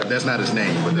Dead. That's not his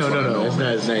name, but no, that's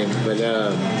not his name, but.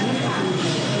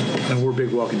 And we're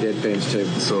big Walking Dead fans too.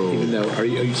 So, even though, are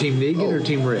you Team Negan or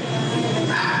Team Rick?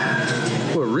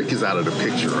 Well, Rick is out of the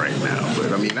picture right now,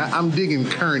 but I mean, I'm digging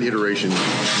current iteration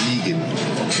Negan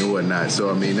and whatnot. So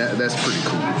I mean, that's pretty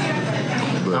cool.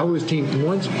 But I was Team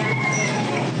once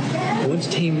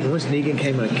Negan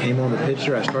came on the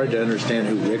picture, I started to understand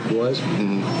who Rick was.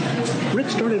 Mm-hmm. Rick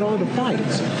started all the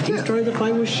fights. He started the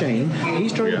fight with Shane. He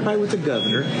started the fight with the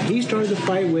governor. He started the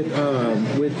fight with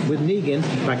Negan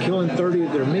by killing 30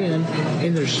 of their men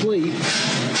in their sleep.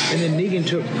 And then Negan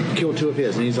killed 2 of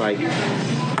his. And he's like,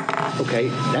 okay,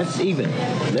 that's even.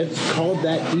 Let's call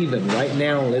that even right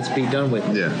now. Let's be done with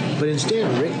it. Yeah. But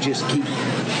instead, Rick just keeps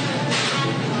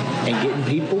and getting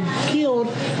people killed,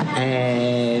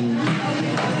 and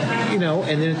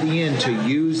and then at the end to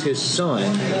use his son,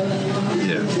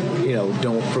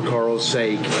 don't for Carl's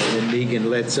sake, and then Negan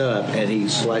lets up and he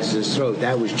slices his throat.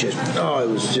 That was just, it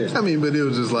was just. I mean, but it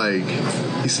was just like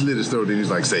he slit his throat and he's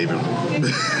like, save him.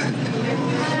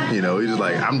 He's just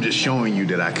like, I'm just showing you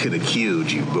that I could have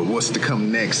killed you, but what's to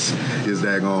come next is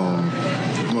that I'm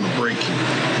gonna break you.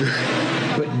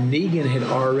 But Negan had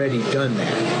already done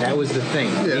that. That was the thing.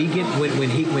 Yeah. Negan, when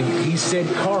he said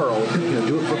Carl,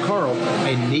 do it for Carl,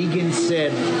 and Negan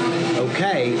said,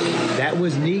 okay, that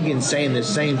was Negan saying the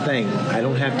same thing. I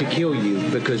don't have to kill you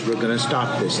because we're going to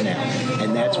stop this now.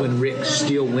 And that's when Rick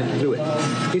still went through it.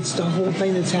 It's the whole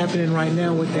thing that's happening right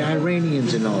now with the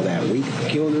Iranians and all that. We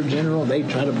kill their general. They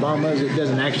try to bomb us. It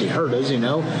doesn't actually hurt us,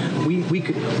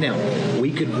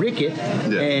 We could Rick it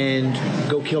and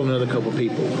go kill another couple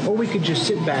people. Or we could just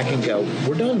sit back and go,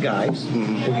 we're done, guys.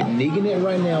 Mm-hmm. We're Negan it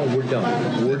right now. We're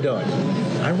done. We're done.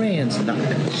 Iran's not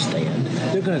going to stand.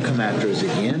 They're going to come after us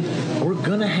again. We're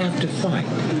going to have to fight.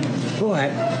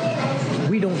 But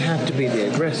we don't have to be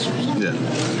the aggressors. Yeah.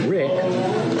 Rick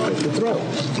took the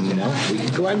throws. We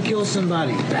could go out and kill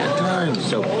somebody. Bad times.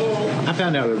 So I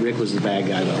found out that Rick was the bad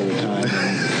guy the whole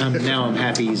time. And now I'm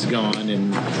happy he's gone.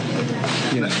 And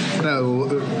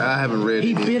no, I haven't read.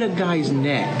 He bit a guy's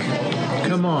neck.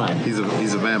 Come on. He's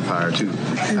a vampire too.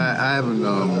 I haven't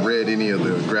read any of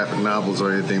the graphic novels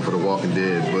or anything for The Walking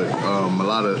Dead, but a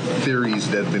lot of theories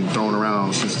that have been thrown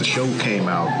around since the show came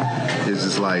out is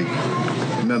just like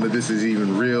none of this is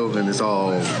even real, and it's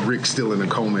all Rick still in a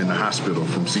coma in the hospital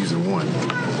from season 1.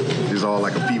 It's all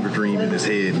like a fever dream in his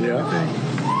head and everything.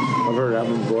 I've heard that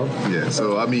one before. Yeah,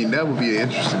 so I mean that would be an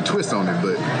interesting twist on it,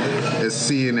 but as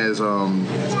seeing as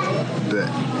the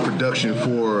production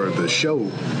for the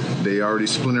show, they already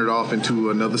splintered off into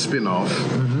another spinoff,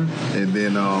 and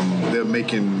then they're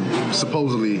making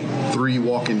supposedly 3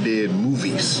 Walking Dead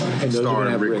movies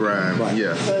starring Rick Grimes. Right.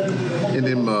 Yeah, and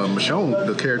then Michonne,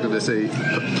 the character that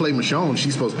play Michonne,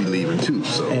 she's supposed to be leaving too.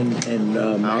 So and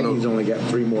Maggie's only got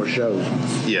 3 more shows.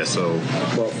 Yeah, so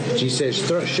she says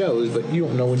shows, but you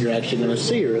don't know when you're actually going to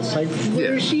see her. It's like,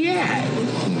 where's she at?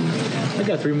 I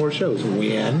got 3 more shows.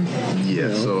 When?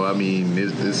 Yeah, so I mean,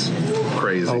 it's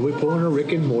crazy. Are we pulling a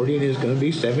Rick and Morty and it's going to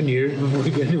be 7 years before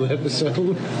we get a new episode?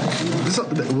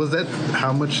 Was that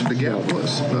how much the gap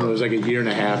was? It was like a year and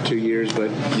a half, 2 years, but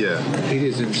Yeah. it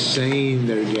is insane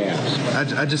their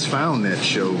gaps. I just found that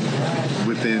show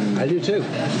within I do too.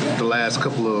 the last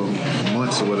couple of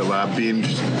months or whatever. I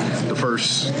binged the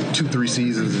first 2-3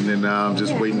 seasons, and then now I'm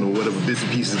just waiting for whatever bits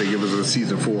and pieces they give us in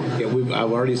season 4. Yeah,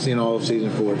 I've already seen all of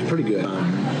season 4. It's pretty good.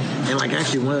 And like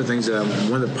actually, one of the things that I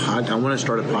want to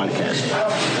start a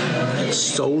podcast. It's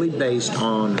solely based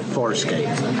on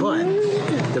Farscape, but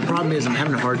the problem is I'm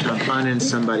having a hard time finding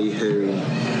somebody who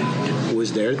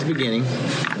was there at the beginning,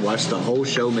 watched the whole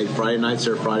show, made Friday nights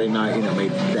their Friday night,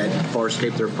 made that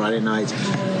Farscape their Friday nights,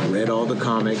 read all the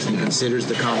comics, and considers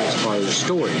the comics part of the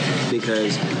story.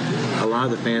 Because a lot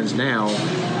of the fans now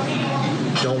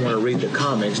don't want to read the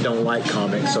comics, don't like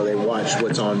comics, so they watch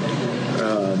what's on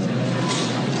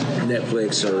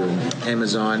Netflix or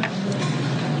Amazon.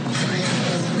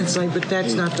 It's like, but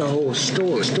that's not the whole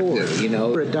story.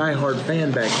 You're a diehard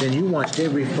fan back then. You watched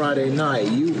every Friday night.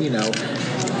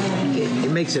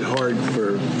 It makes it hard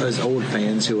for us old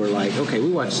fans who are like, okay,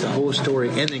 we watched the whole story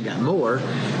and then got more,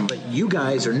 but you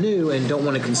guys are new and don't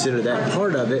want to consider that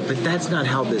part of it, but that's not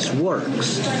how this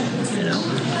works,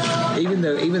 Even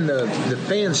the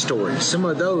fan stories, some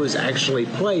of those actually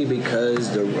play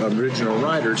because the original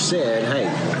writer said, hey,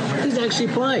 these actually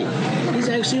play. These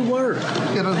actually work.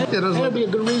 That'd be a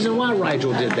good reason why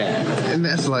Rigel did that. And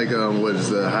that's like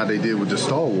how they did with the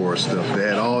Star Wars stuff. They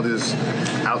had all this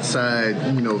outside,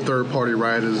 third-party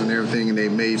writers and everything, and they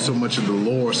made so much of the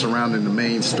lore surrounding the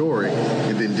main story.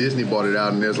 And then Disney bought it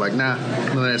out, and it's like, no,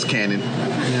 that's canon.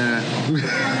 Nah.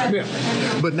 Yeah.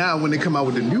 But now when they come out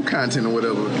with the new content or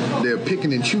whatever, they're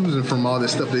picking and choosing from all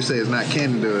this stuff they say is not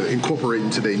canon to incorporate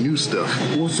into their new stuff.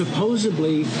 Well,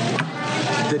 supposedly,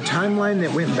 the timeline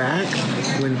that went back,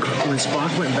 when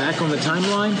Spock went back on the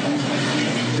timeline,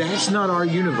 that's not our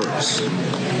universe.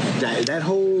 That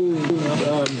whole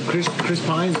Chris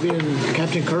Pines being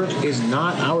Captain Kirk is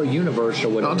not our universe or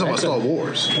whatever. No, I'm talking about Star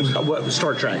Wars.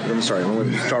 Star Trek. I'm sorry. I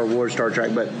went Star Wars, Star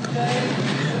Trek, but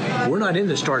we're not in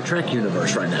the Star Trek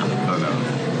universe right now. Oh, no.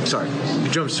 Sorry,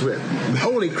 jump swift.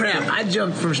 Holy crap, I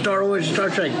jumped from Star Wars to Star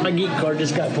Trek. My geek card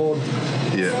just got pulled.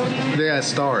 Yeah, they got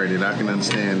Star in it. I can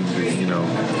understand,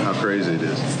 how crazy it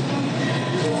is.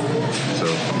 So,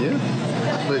 yeah.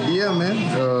 But, yeah, man.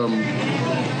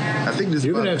 I think this.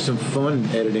 You're gonna have some fun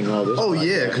editing all this. Oh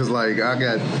yeah, because I got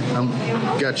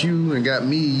you and got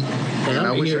me, and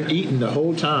I'm here eating the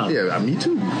whole time. Yeah, me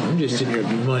too. I'm just sitting here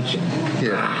munching.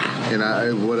 Yeah, and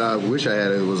what I wish I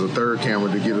had was a third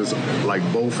camera to get us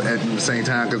both at the same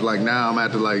time. Because now I'm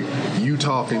at you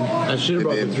talking. I should have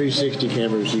brought the 360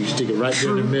 camera so you stick it right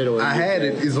there in the middle. I had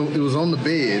it. It was on the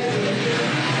bed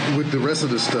with the rest of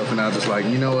the stuff, and I was just like,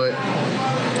 you know what.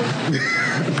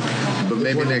 But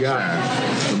maybe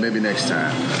next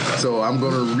time. So I'm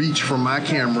going to reach from my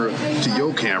camera to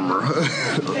your camera.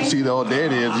 See, there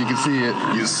it is. You can see it.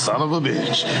 You son of a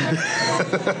bitch.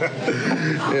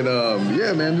 And,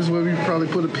 yeah, man, this is where we probably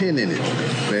put a pin in it.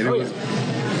 Man,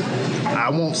 I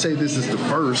won't say this is the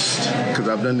first, because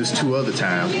I've done this 2 other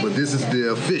times, but this is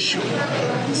the official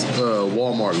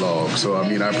Walmart log. So, I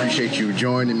appreciate you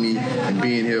joining me and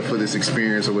being here for this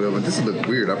experience or whatever. This look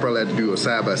weird. I probably have to do a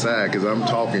side-by-side because I'm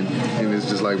talking, and it's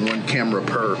just one camera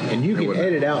per. And you can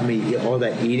edit out me all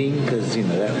that eating, because,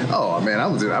 that. Oh, man,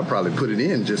 I'd probably put it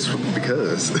in just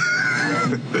because.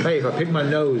 Hey, if I pick my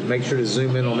nose, make sure to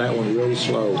zoom in on that one really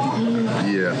slow.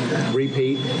 Yeah.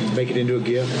 Repeat, make it into a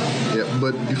GIF. Yeah,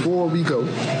 but before we go,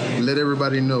 let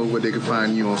everybody know where they can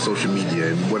find you on social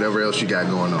media and whatever else you got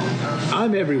going on.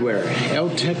 I'm everywhere.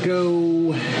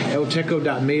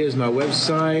 elteco.me is my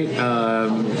website.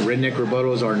 Redneck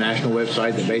Rebuttal is our national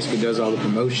website that basically does all the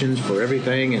promotions for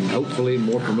everything and hopefully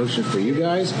more promotions for you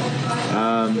guys.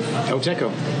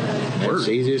 Elteco. That's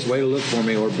the easiest way to look for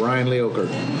me, or Brian Leoker.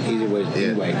 Easy way.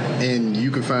 Anyway. And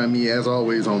you can find me, as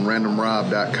always, on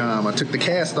randomrob.com. I took the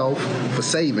cast off for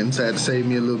savings. I had to save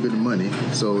me a little bit of money.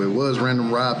 So it was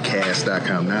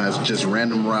randomrobcast.com. Now it's just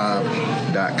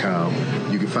randomrob.com.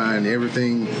 You can find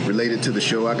everything related to the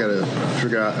show. I got to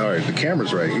figure out, all right, the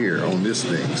camera's right here on this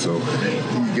thing. So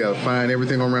you got to find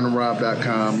everything on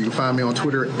randomrob.com. You can find me on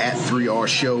Twitter at 3R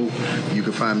Show. You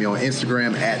can find me on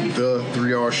Instagram at the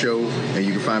 3R Show. And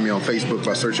you can find me on Facebook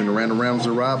by searching the Random Rambles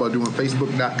of Rob or doing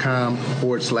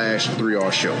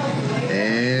facebook.com/3R Show.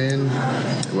 And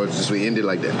we end it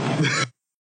like that.